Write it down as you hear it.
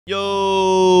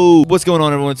Yo, what's going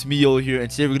on, everyone? It's me, YOLOW here,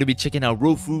 and today we're going to be checking out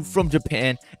Rofu from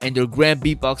Japan and their Grand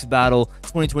Beatbox Battle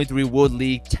 2023 World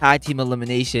League Tag Team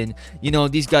Elimination. You know,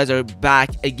 these guys are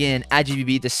back again at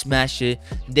GBB to smash it.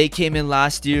 They came in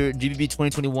last year. GBB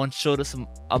 2021 showed us some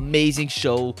amazing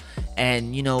show,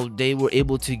 and you know, they were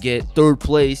able to get third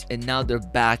place, and now they're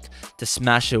back to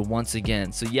smash it once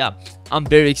again. So yeah, I'm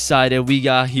very excited. We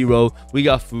got Hero, we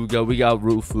got Fuga, we got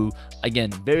Rofu.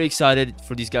 Again, very excited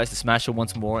for these guys to smash it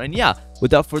once more. And yeah,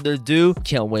 without further ado,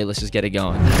 can't wait. Let's just get it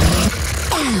going.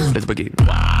 Let's begin.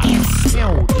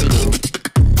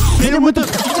 Hit him with the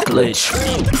glitch.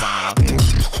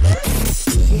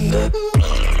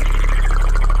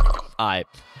 Alright.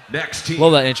 Next team.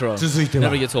 Love that intro.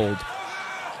 Never gets old.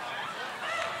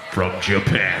 From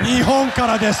Japan.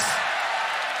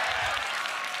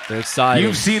 They're excited.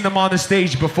 You've seen them on the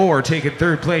stage before, taking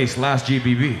third place last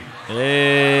GBB.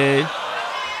 Hey.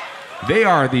 They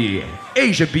are the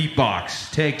Asia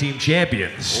Beatbox Tag Team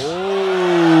Champions.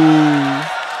 Oh.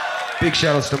 Big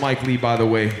shout outs to Mike Lee, by the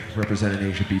way, representing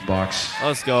Asia Beatbox.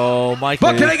 Let's go, Mike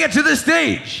But Lee. can I get to the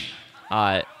stage?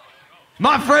 Alright.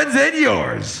 My friends and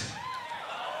yours.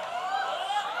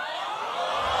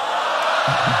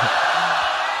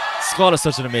 Scott is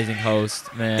such an amazing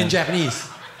host, man. In Japanese.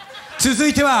 続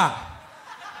いては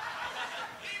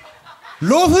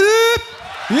ロフイエーイ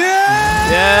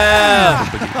Yeah!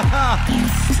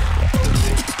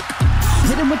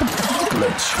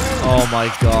 Oh my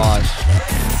gosh.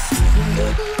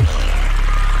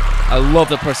 I love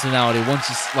the personality. One's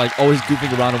just like always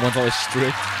goofing around and one's always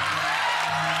strict.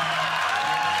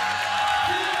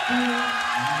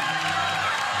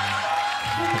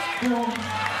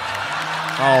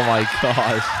 Oh my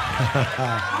gosh.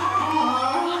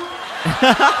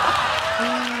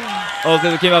 Oh,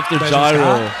 because it came after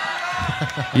Gyro.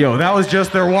 Yo, that was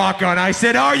just their walk-on. I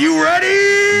said, are you ready?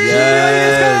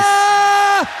 Yes.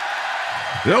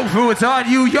 Rofu, it's on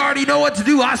you. You already know what to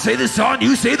do. I say the song,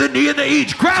 you say the knee and the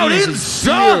each. Crowd Jeez, in his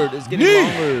some. beard is getting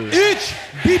longer. Each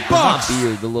Not beatbox.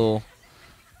 beard, the little.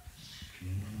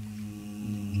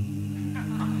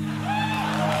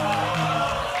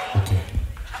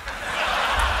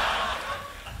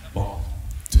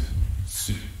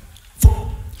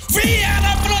 We are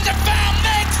the from Japan,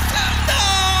 make some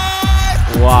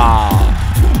noise. Wow.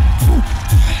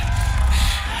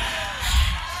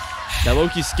 That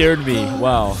Loki scared me.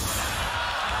 Wow.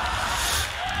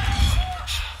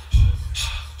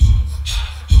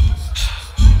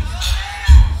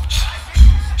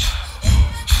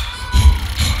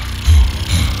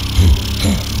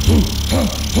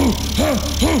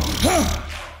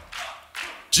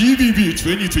 GBB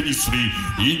 2023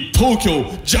 in Tokyo,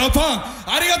 Japan.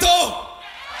 ありがとう。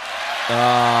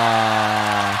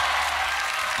ア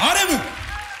レム、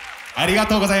ありが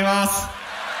とうございます。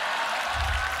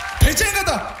ペチェン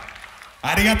型、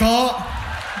ありがとう。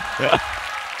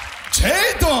チェ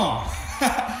イトン、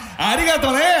ありがと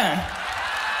うね。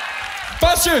パ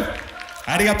ッシュ、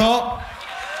ありがと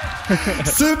う。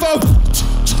スーパー。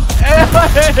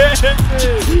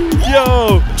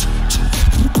Yo.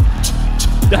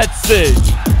 That's sick.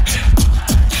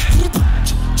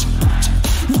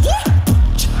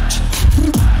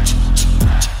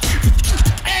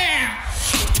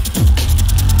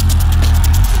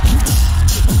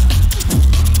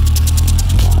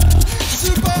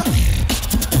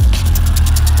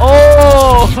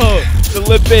 Oh, the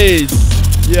lip bass.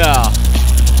 Yeah.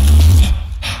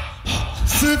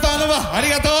 Supernova, あり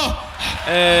がとう。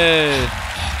 Hey.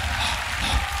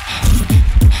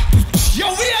 Yo,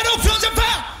 we are all from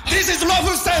Japan. This is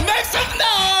Rofu style. Make some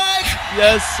noise.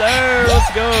 Yes, sir.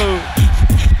 Let's go.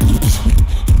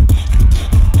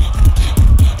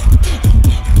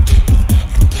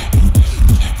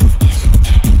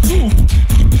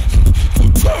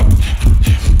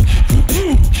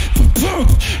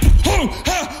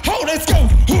 Let's go.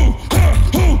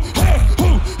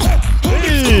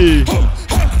 Hey.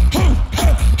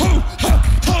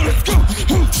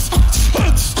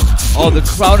 Oh, the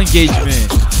crowd engagement.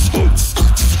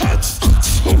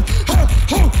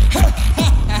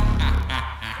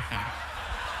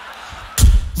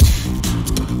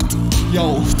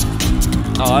 Yo,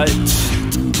 Alright.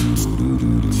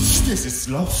 this is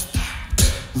love style.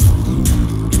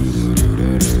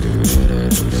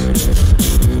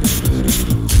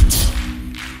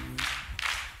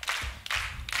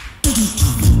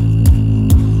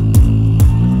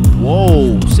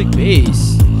 Whoa, sick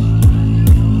bass.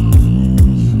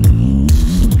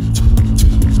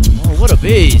 Oh, what a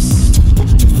bass.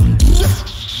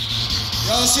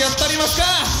 よし、やったりますか。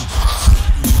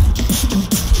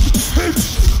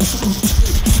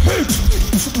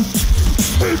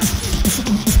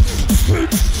Make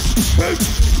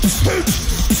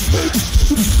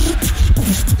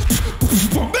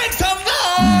some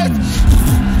noise!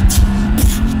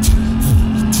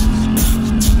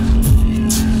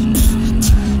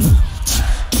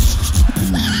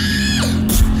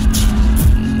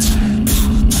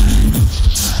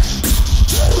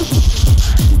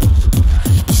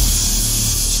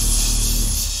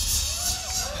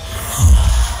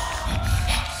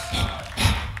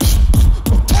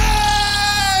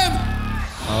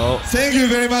 Thank you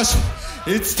very much.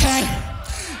 It's time.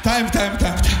 Time.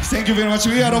 Thank you very much.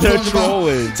 We are They're from Japan.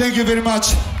 trolling. Thank you very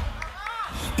much.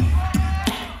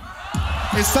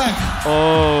 It's time.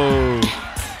 Oh.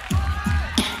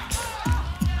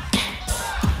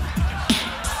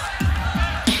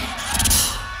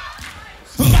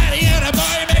 Somebody and a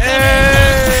boy make a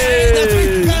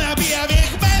big gonna be a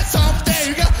big man someday.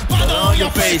 You got blood on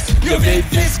your face. You make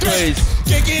disgrace.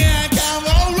 Kick it and come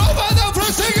all over the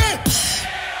place again.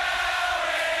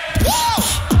 Whoa!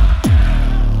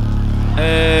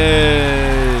 Hey.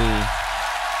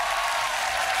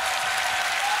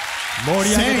 盛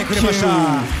り上げてくれました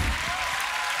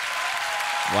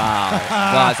Wow.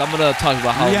 Guys, I'm gonna talk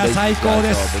about how Yeah, amazing these guys 最高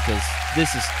です。 are because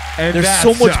this is And there's that's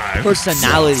so much time.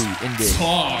 personality in this.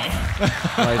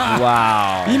 Like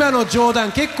wow. 今の冗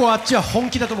談結構あっちは本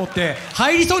気だと思って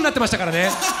入りそうになってましたからね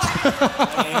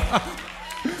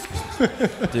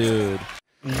Dude.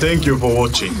 Thank you for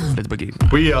watching.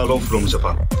 We are Rofu from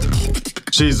Japan.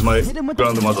 She is my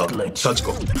grandmother,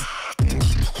 Sachiko.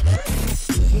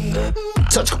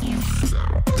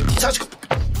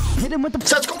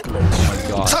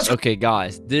 God. Okay,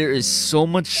 guys, there is so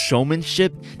much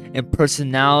showmanship and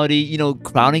personality. You know,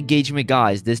 crowd engagement,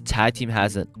 guys. This tag team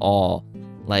has it all.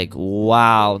 Like,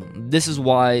 wow. This is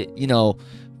why, you know,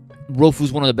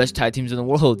 Rofu's one of the best tag teams in the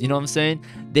world. You know what I'm saying?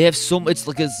 They have so much,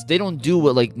 like, they don't do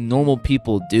what like normal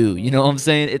people do. You know what I'm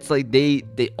saying? It's like they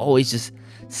always just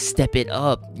step it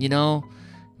up. You know?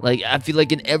 Like, I feel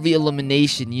like in every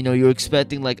elimination, you know, you're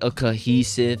expecting like a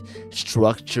cohesive,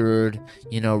 structured,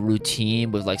 you know,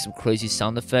 routine with like some crazy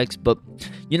sound effects. But,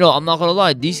 you know, I'm not gonna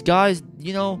lie, these guys,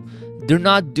 you know, they're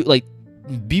not like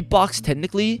beatbox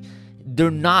technically,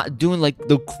 they're not doing like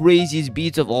the craziest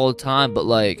beats of all time, but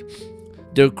like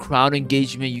their crowd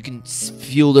engagement, you can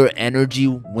feel their energy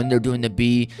when they're doing the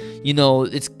beat. You know,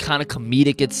 it's kind of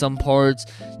comedic at some parts.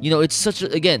 You know, it's such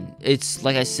a, again, it's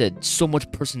like I said, so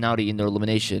much personality in their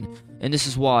elimination, and this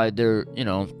is why they're, you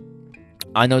know,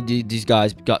 I know these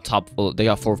guys got they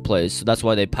got 4th place, so that's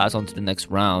why they pass on to the next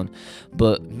round.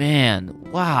 But man,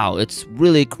 wow, it's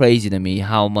really crazy to me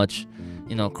how much,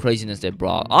 you know, craziness they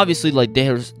brought. Obviously, like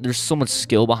there's so much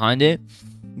skill behind it,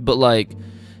 but like,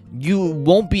 you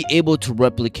won't be able to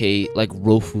replicate like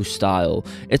Rofu style.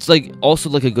 It's like also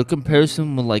like a good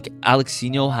comparison when like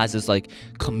Alexinho has this like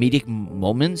comedic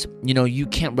moments. You know, you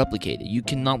can't replicate it. You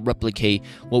cannot replicate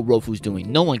what Rofu's doing.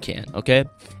 No one can, okay?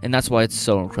 And that's why it's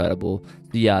so incredible.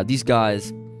 Yeah, these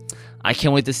guys, I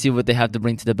can't wait to see what they have to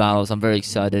bring to the battles. I'm very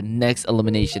excited. Next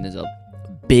elimination is a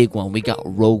big one. We got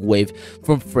Rogue Wave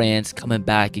from France coming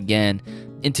back again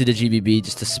into the GBB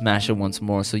just to smash it once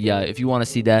more. So yeah, if you want to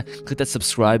see that, click that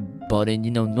subscribe button, you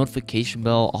know, notification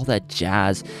bell, all that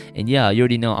jazz. And yeah, you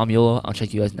already know, I'm YOLOW. I'll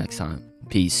check you guys next time.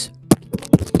 Peace.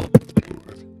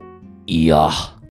 Yeah.